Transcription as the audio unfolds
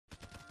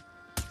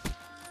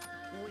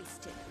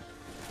joystick.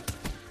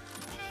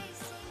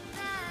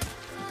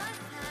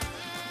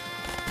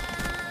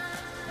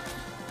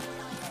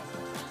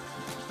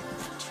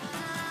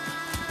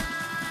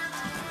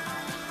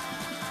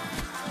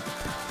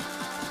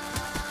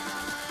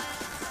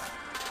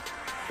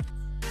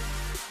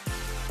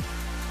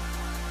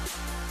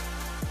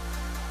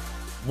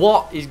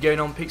 What is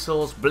going on,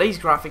 Pixels? Blaze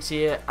Graphics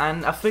here,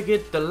 and I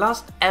figured the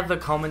last ever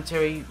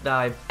commentary that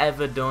I've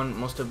ever done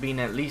must have been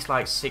at least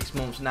like 6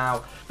 months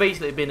now.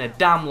 Basically been a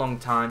damn long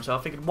time, so I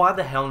figured why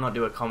the hell not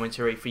do a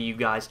commentary for you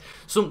guys,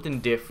 something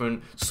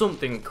different,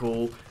 something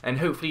cool, and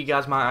hopefully you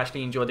guys might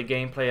actually enjoy the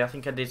gameplay. I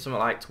think I did something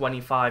like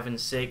 25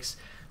 and 6,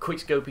 quick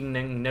scoping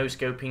and no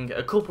scoping,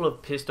 a couple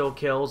of pistol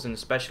kills and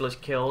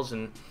specialist kills,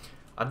 and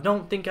I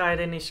don't think I had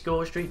any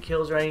score streak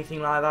kills or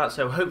anything like that,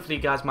 so hopefully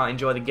you guys might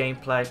enjoy the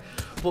gameplay.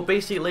 But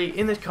basically,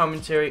 in this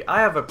commentary,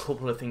 I have a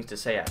couple of things to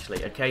say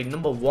actually, okay?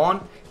 Number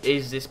one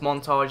is this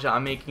montage that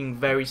I'm making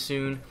very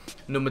soon.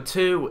 Number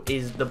two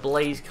is the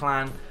Blaze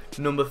Clan.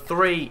 Number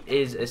three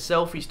is a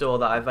selfie store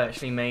that I've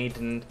actually made,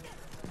 and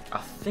I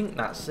think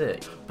that's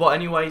it. But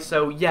anyway,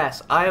 so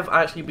yes, I have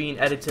actually been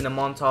editing a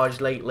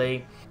montage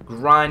lately,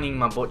 grinding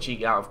my butt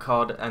cheek out of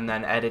COD and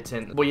then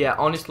editing. But yeah,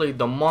 honestly,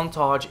 the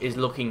montage is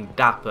looking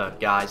dapper,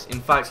 guys. In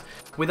fact,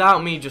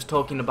 without me just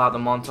talking about the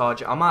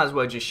montage, I might as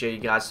well just show you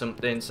guys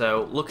something.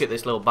 So look at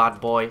this little bad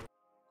boy.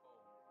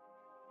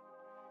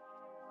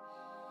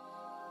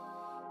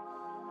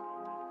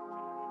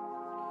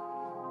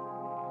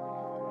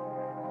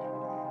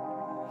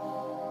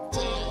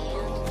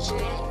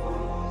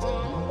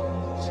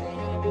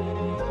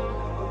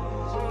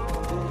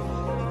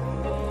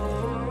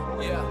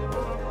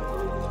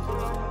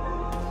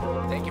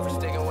 Thank you for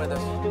sticking with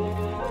us.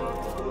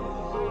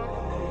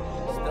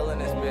 Still in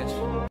this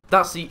bitch.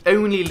 That's the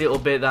only little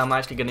bit that I'm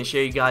actually going to show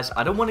you guys.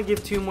 I don't want to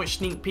give too much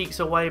sneak peeks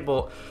away,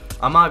 but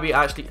I might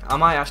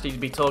actually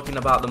be talking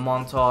about the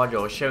montage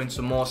or showing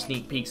some more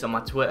sneak peeks on my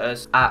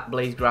Twitters at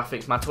Blaze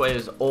Graphics. My Twitter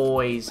is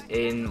always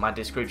in my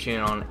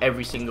description on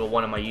every single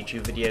one of my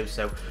YouTube videos,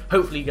 so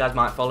hopefully you guys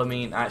might follow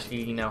me and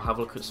actually, you know, have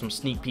a look at some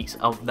sneak peeks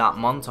of that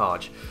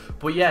montage.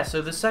 But yeah,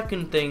 so the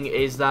second thing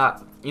is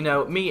that, you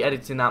know, me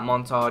editing that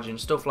montage and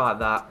stuff like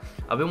that.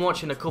 I've been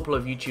watching a couple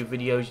of YouTube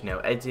videos, you know,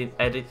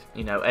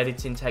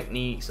 editing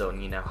techniques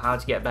on, you know, how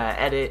to get better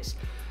edits,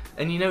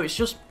 and you know,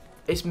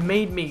 it's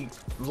made me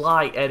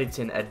like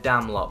editing a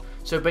damn lot.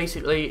 So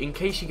basically, in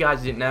case you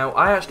guys didn't know,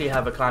 I actually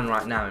have a clan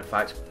right now, in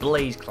fact,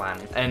 Blaze Clan,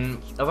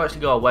 and I've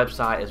actually got a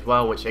website as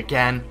well, which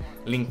again,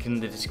 link in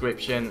the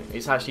description.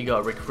 It's actually got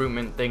a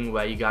recruitment thing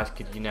where you guys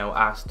could, you know,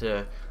 ask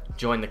to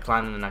join the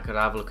clan, and I could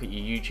have a look at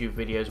your YouTube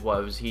videos,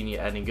 whatever's seen you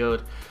any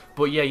good.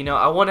 But yeah, you know,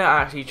 I want to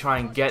actually try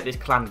and get this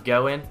clan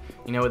going.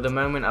 You know, at the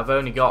moment I've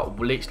only got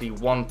literally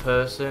one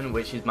person,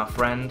 which is my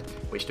friend,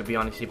 which to be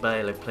honest he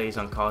barely plays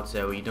on COD,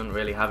 so he doesn't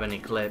really have any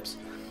clips.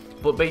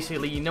 But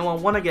basically, you know, I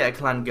want to get a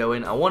clan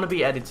going. I want to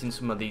be editing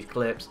some of these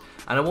clips,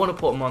 and I want to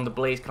put them on the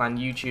Blaze Clan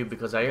YouTube,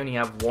 because I only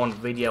have one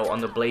video on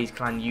the Blaze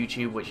Clan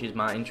YouTube, which is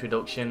my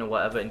introduction or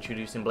whatever,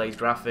 introducing Blaze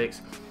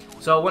Graphics.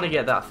 So I want to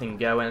get that thing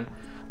going.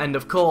 And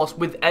of course,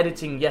 with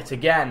editing yet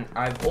again,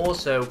 I've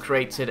also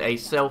created a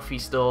selfie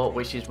store,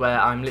 which is where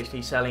I'm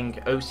literally selling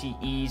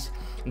OCEs.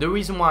 The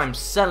reason why I'm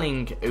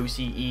selling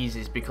OCEs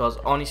is because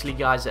honestly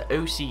guys, an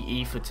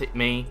OCE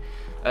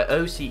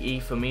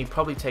for me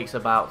probably takes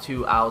about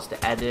 2 hours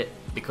to edit,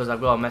 because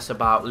I've got to mess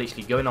about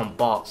literally going on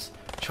bots,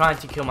 trying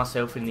to kill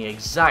myself in the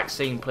exact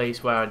same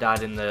place where I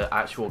died in the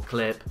actual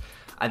clip,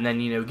 and then,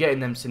 you know, getting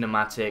them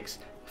cinematics,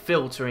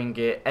 filtering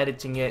it,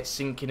 editing it,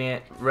 syncing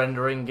it,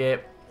 rendering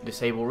it,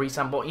 disable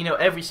resample, you know,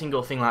 every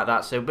single thing like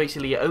that. So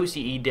basically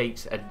OCE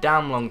takes a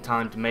damn long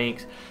time to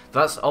make.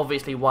 That's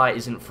obviously why it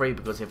isn't free,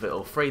 because if it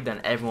were free then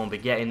everyone would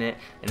be getting it,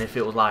 and if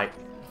it was like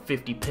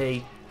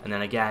 50p, and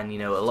then again, you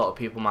know, a lot of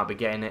people might be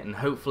getting it, and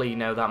hopefully, you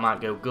know, that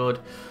might go good.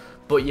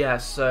 But yeah,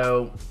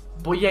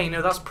 you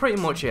know, that's pretty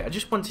much it. I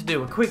just wanted to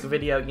do a quick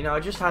video. You know, I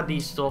just had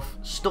these stuff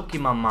stuck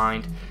in my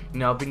mind. You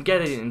know, I've been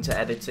getting into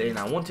editing.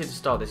 I wanted to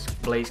start this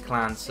Blaze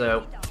Clan,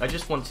 so I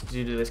just wanted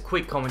to do this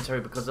quick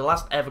commentary, because the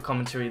last ever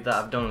commentary that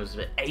I've done was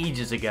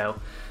ages ago.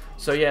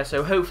 So yeah,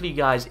 so hopefully you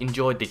guys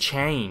enjoyed the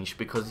change,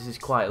 because this is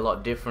quite a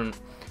lot different.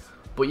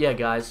 But yeah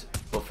guys,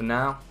 but for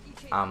now,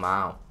 I'm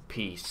out.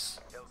 Peace.